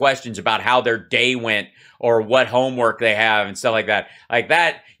fucking questions about how their day went or what homework they have and stuff like that. Like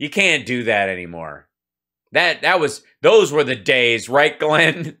that, you can't do that anymore. Those were the days, right,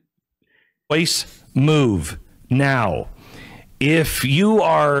 Glenn? Place, move now. If you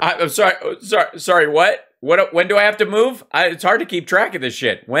are... I'm sorry, what? When do I have to move? It's hard to keep track of this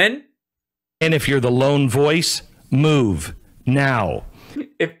shit. When? And if you're the lone voice, move now.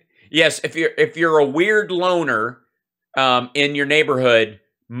 If you're a weird loner in your neighborhood,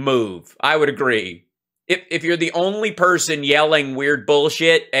 move. I would agree. If you're the only person yelling weird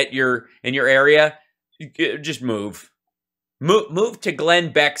bullshit in your area, just move. Move to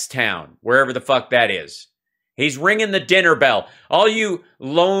Glenn Beck's town, wherever the fuck that is. He's ringing the dinner bell. All you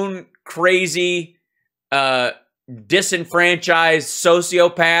lone, crazy, disenfranchised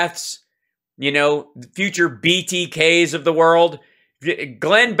sociopaths, future BTKs of the world,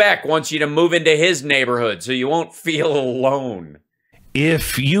 Glenn Beck wants you to move into his neighborhood so you won't feel alone.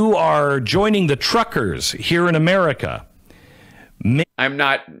 If you are joining the truckers here in America, I'm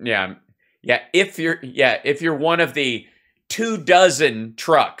not. Yeah. If you're one of the 24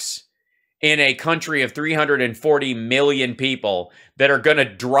 trucks in a country of 340 million people that are going to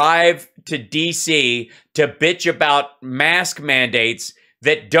drive to DC to bitch about mask mandates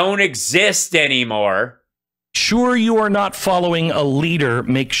that don't exist anymore. Sure, you are not following a leader.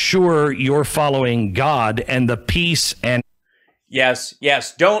 Make sure you're following God and the peace and... Yes.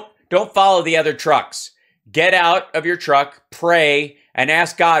 Don't follow the other trucks. Get out of your truck, pray, and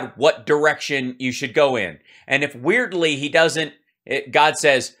ask God what direction you should go in. And if weirdly he doesn't, God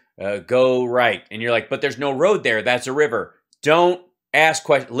says, go right. And you're like, but there's no road there. That's a river. Don't ask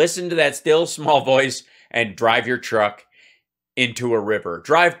questions. Listen to that still small voice and drive your truck into a river.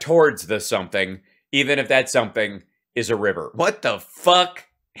 Drive towards the something, even if that something is a river. What the fuck?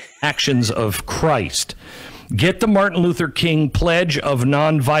 Actions of Christ. Get the Martin Luther King Pledge of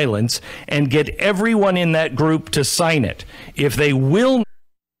Nonviolence and get everyone in that group to sign it. If they will...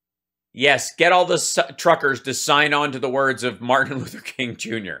 Yes, get all the truckers to sign on to the words of Martin Luther King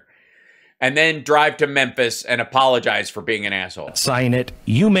Jr. And then drive to Memphis and apologize for being an asshole. Sign it.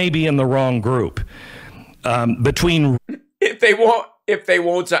 You may be in the wrong group. If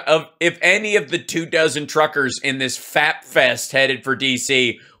any of the 24 truckers in this FAP Fest headed for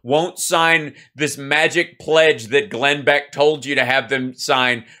DC won't sign this magic pledge that Glenn Beck told you to have them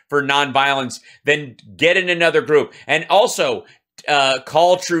sign for nonviolence, then get in another group. And also,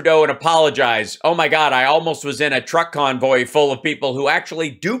 call Trudeau and apologize. Oh my God, I almost was in a truck convoy full of people who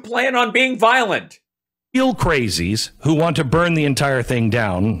actually do plan on being violent. Real crazies who want to burn the entire thing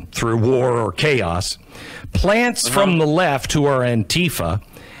down through war or chaos, plants from the left who are Antifa,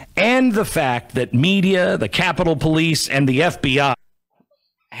 and the fact that media, the Capitol Police, and the FBI...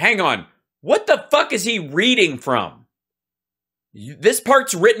 Hang on. What the fuck is he reading from? This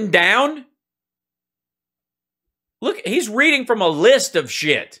part's written down? Look, he's reading from a list of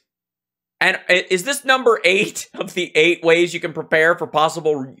shit. And is this number 8 of the 8 ways you can prepare for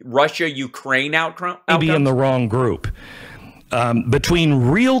possible Russia-Ukraine outcomes? Maybe in the wrong group. between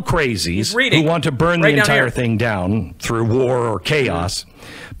real crazies who want to burn the entire thing down through war or chaos,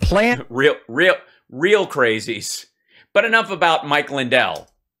 real crazies. But enough about Mike Lindell.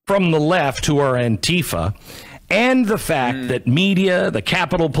 From the left who are Antifa, and the fact that media, the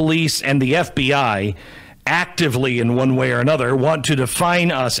Capitol Police, and the FBI actively, in one way or another, want to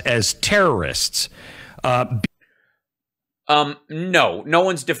define us as terrorists. No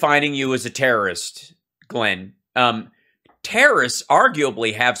one's defining you as a terrorist, Glenn. Terrorists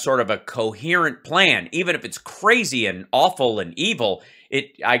arguably have sort of a coherent plan, even if it's crazy and awful and evil.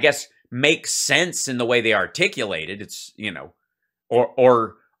 It, I guess, makes sense in the way they articulate it. It's, you know,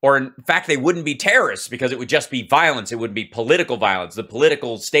 or in fact, they wouldn't be terrorists because it would just be violence. It would be political violence. The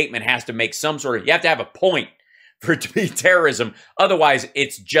political statement has to make some sort of, you have to have a point for it to be terrorism. Otherwise,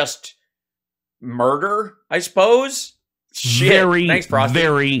 it's just murder, I suppose. Shit. Thanks, Frosty.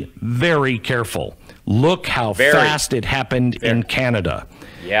 Very, very careful. Look how fast it happened in Canada.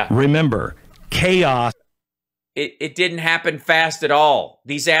 Yeah. Remember, chaos. It didn't happen fast at all.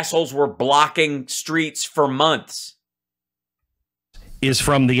 These assholes were blocking streets for months. Is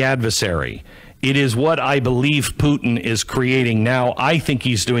from the adversary. It is what I believe Putin is creating now. I think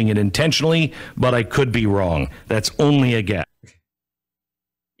he's doing it intentionally, but I could be wrong. That's only a guess.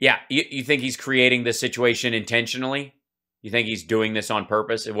 Yeah, you think he's creating this situation intentionally? You think he's doing this on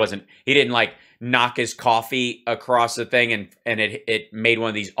purpose? It wasn't, he didn't like knock his coffee across the thing and it made one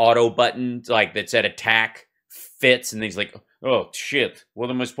of these auto buttons like that said attack fits, and he's like, oh shit, what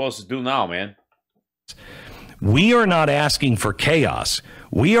am I supposed to do now, man? We are not asking for chaos.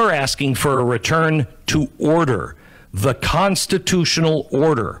 We are asking for a return to order, the constitutional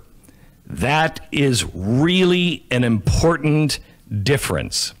order. That is really an important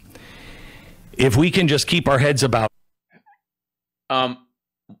difference. If we can just keep our heads about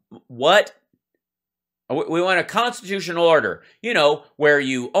what? We want a constitutional order, you know, where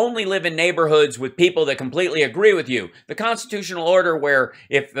you only live in neighborhoods with people that completely agree with you. The constitutional order where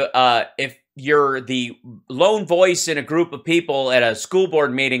if you're the lone voice in a group of people at a school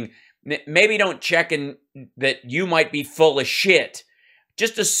board meeting, maybe don't check in that you might be full of shit.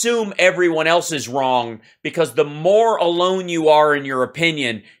 Just assume everyone else is wrong, because the more alone you are in your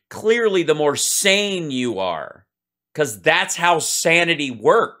opinion, clearly the more sane you are. Because that's how sanity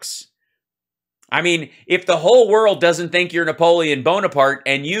works. I mean, if the whole world doesn't think you're Napoleon Bonaparte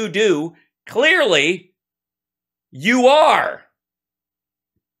and you do, clearly you are.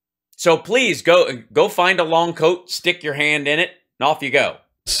 So please go find a long coat, stick your hand in it, and off you go.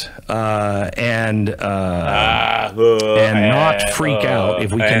 And not freak out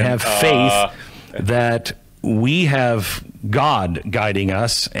if we can have faith that we have God guiding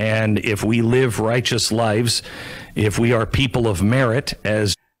us, and if we live righteous lives, if we are people of merit,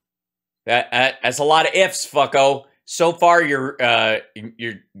 as that's a lot of ifs, fucko. So far, you're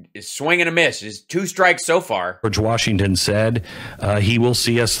swing and a miss. It's 2 strikes so far. George Washington said, he will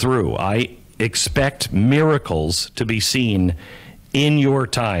see us through. I expect miracles to be seen in your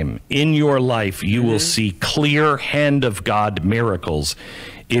time, in your life. You will see clear hand of God miracles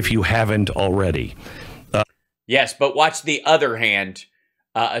if you haven't already. Yes, but watch the other hand,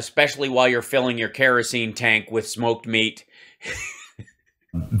 especially while you're filling your kerosene tank with smoked meat.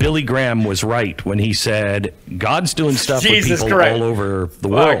 Billy Graham was right when he said God's doing stuff with people all over the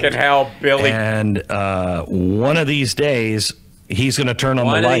world. Fucking hell, Billy. And one of these days, he's going to turn on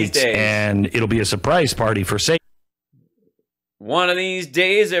the lights, and it'll be a surprise party for Satan. One of these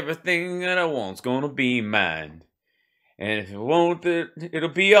days, everything that I want's going to be mine. And if it won't, it'll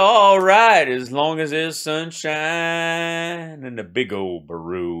be all right as long as there's sunshine and a big old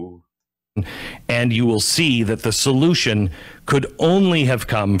baroo. And you will see that the solution could only have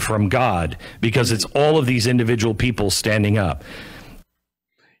come from God, because it's all of these individual people standing up.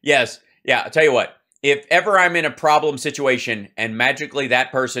 Yes. Yeah, I'll tell you what. If ever I'm in a problem situation and magically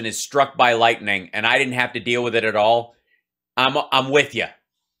that person is struck by lightning and I didn't have to deal with it at all, I'm with you.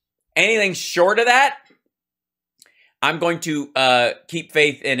 Anything short of that, I'm going to keep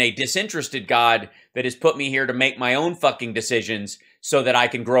faith in a disinterested God that has put me here to make my own fucking decisions so that I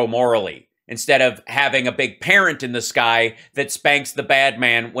can grow morally, instead of having a big parent in the sky that spanks the bad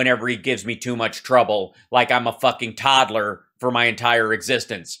man whenever he gives me too much trouble, like I'm a fucking toddler for my entire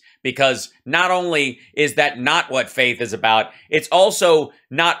existence. Because not only is that not what faith is about, it's also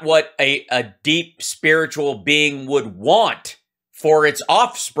not what a deep spiritual being would want for its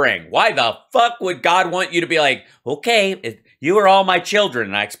offspring. Why the fuck would God want you to be like, okay, you are all my children,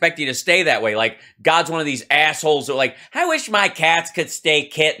 and I expect you to stay that way? Like, God's one of these assholes that are like, I wish my cats could stay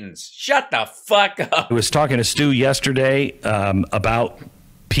kittens. Shut the fuck up. I was talking to Stu yesterday about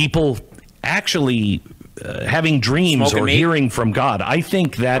people actually having dreams Smoking or meat. hearing from God. I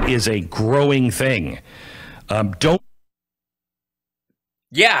think that is a growing thing.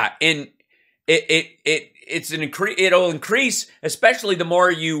 Yeah, and it'll increase, especially the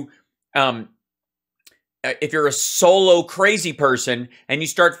more you if you're a solo crazy person and you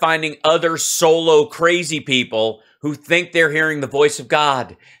start finding other solo crazy people who think they're hearing the voice of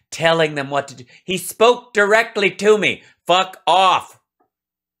God telling them what to do. He spoke directly to me. Fuck off.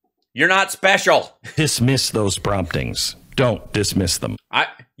 You're not special. Dismiss those promptings. Don't dismiss them.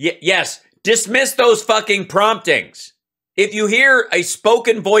 Yes, dismiss those fucking promptings. If you hear a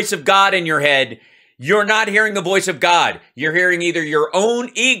spoken voice of God in your head, you're not hearing the voice of God. You're hearing either your own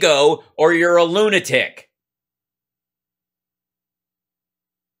ego or you're a lunatic.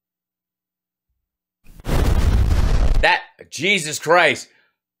 Jesus Christ.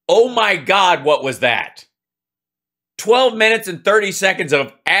 Oh my God, what was that? 12 minutes and 30 seconds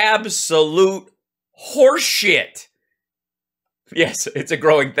of absolute horseshit. Yes, it's a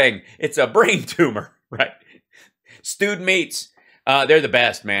growing thing. It's a brain tumor, right? Stewed meats. They're the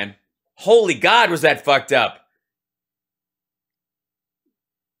best, man. Holy God, was that fucked up.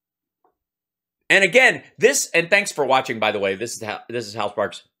 And again, and thanks for watching, by the way. This is Hal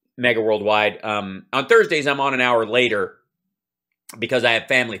Sparks Mega Worldwide. On Thursdays, I'm on an hour later because I have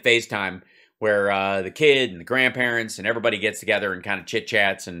family FaceTime where the kid and the grandparents and everybody gets together and kind of chit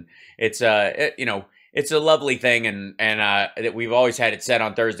chats, and it's it's a lovely thing, and that we've always had it set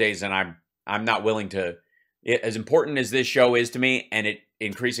on Thursdays, and I'm not willing to, as important as this show is to me, and it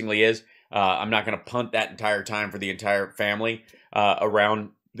increasingly is, I'm not going to punt that entire time for the entire family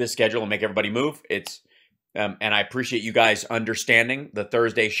around this schedule and make everybody move. It's and I appreciate you guys understanding the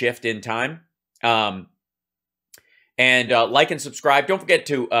Thursday shift in time. And like and subscribe. Don't forget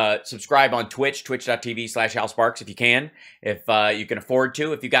to subscribe on Twitch, twitch.tv/HalSparks if you can. If you can afford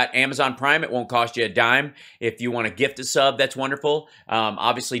to. If you got Amazon Prime, it won't cost you a dime. If you want to gift a sub, that's wonderful.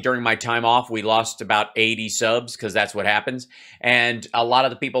 Obviously, during my time off, we lost about 80 subs because that's what happens. And a lot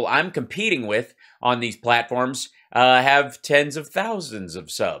of the people I'm competing with on these platforms have tens of thousands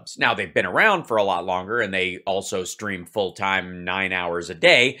of subs. Now, they've been around for a lot longer, and they also stream full-time 9 hours a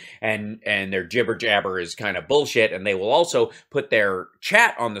day, and their jibber-jabber is kind of bullshit, and they will also put their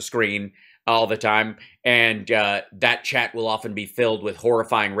chat on the screen all the time, and that chat will often be filled with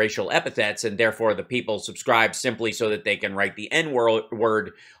horrifying racial epithets, and therefore the people subscribe simply so that they can write the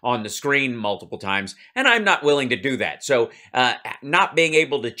N-word on the screen multiple times, and I'm not willing to do that. So not being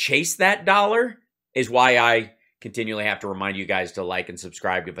able to chase that dollar is why I continually have to remind you guys to like and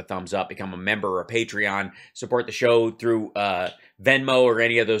subscribe, give a thumbs up, become a member or a Patreon, support the show through Venmo or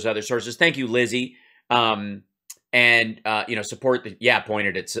any of those other sources. Thank you, Lizzie. Support the,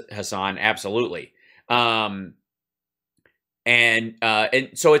 pointed at Hassan, absolutely. And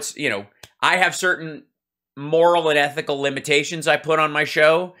so it's, I have certain moral and ethical limitations I put on my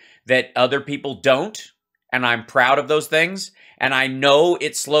show that other people don't, and I'm proud of those things, and I know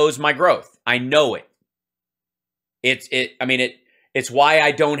it slows my growth. I know it. It's why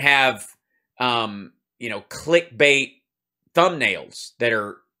I don't have, clickbait thumbnails that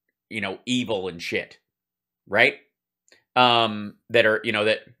are, evil and shit, right? That are,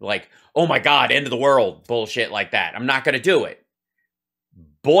 that like, oh my God, end of the world, bullshit like that. I'm not going to do it.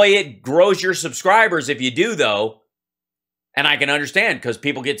 Boy, it grows your subscribers if you do, though. And I can understand because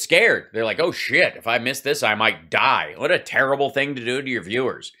people get scared. They're like, oh shit, if I miss this, I might die. What a terrible thing to do to your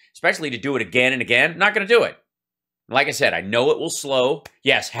viewers, especially to do it again and again. I'm not going to do it. Like I said, I know it will slow.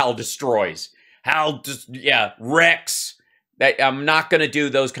 Yes, Hal destroys. Rex. I'm not going to do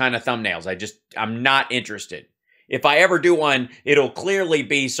those kind of thumbnails. I'm not interested. If I ever do one, it'll clearly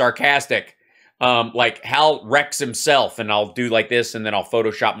be sarcastic. Like Hal wrecks himself, and I'll do like this, and then I'll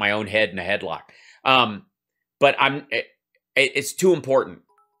Photoshop my own head in a headlock. But it's too important.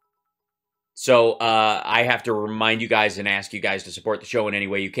 So I have to remind you guys and ask you guys to support the show in any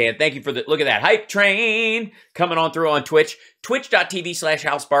way you can. Thank you for look at that hype train coming on through on Twitch.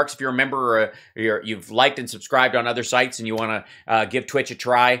 Twitch.tv/HalSparks. If you're a member or you've liked and subscribed on other sites and you want to give Twitch a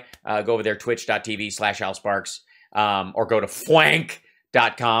try, go over there, twitch.tv/HalSparks, or go to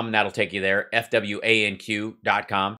fwank.com, and that'll take you there, FWANQ.com.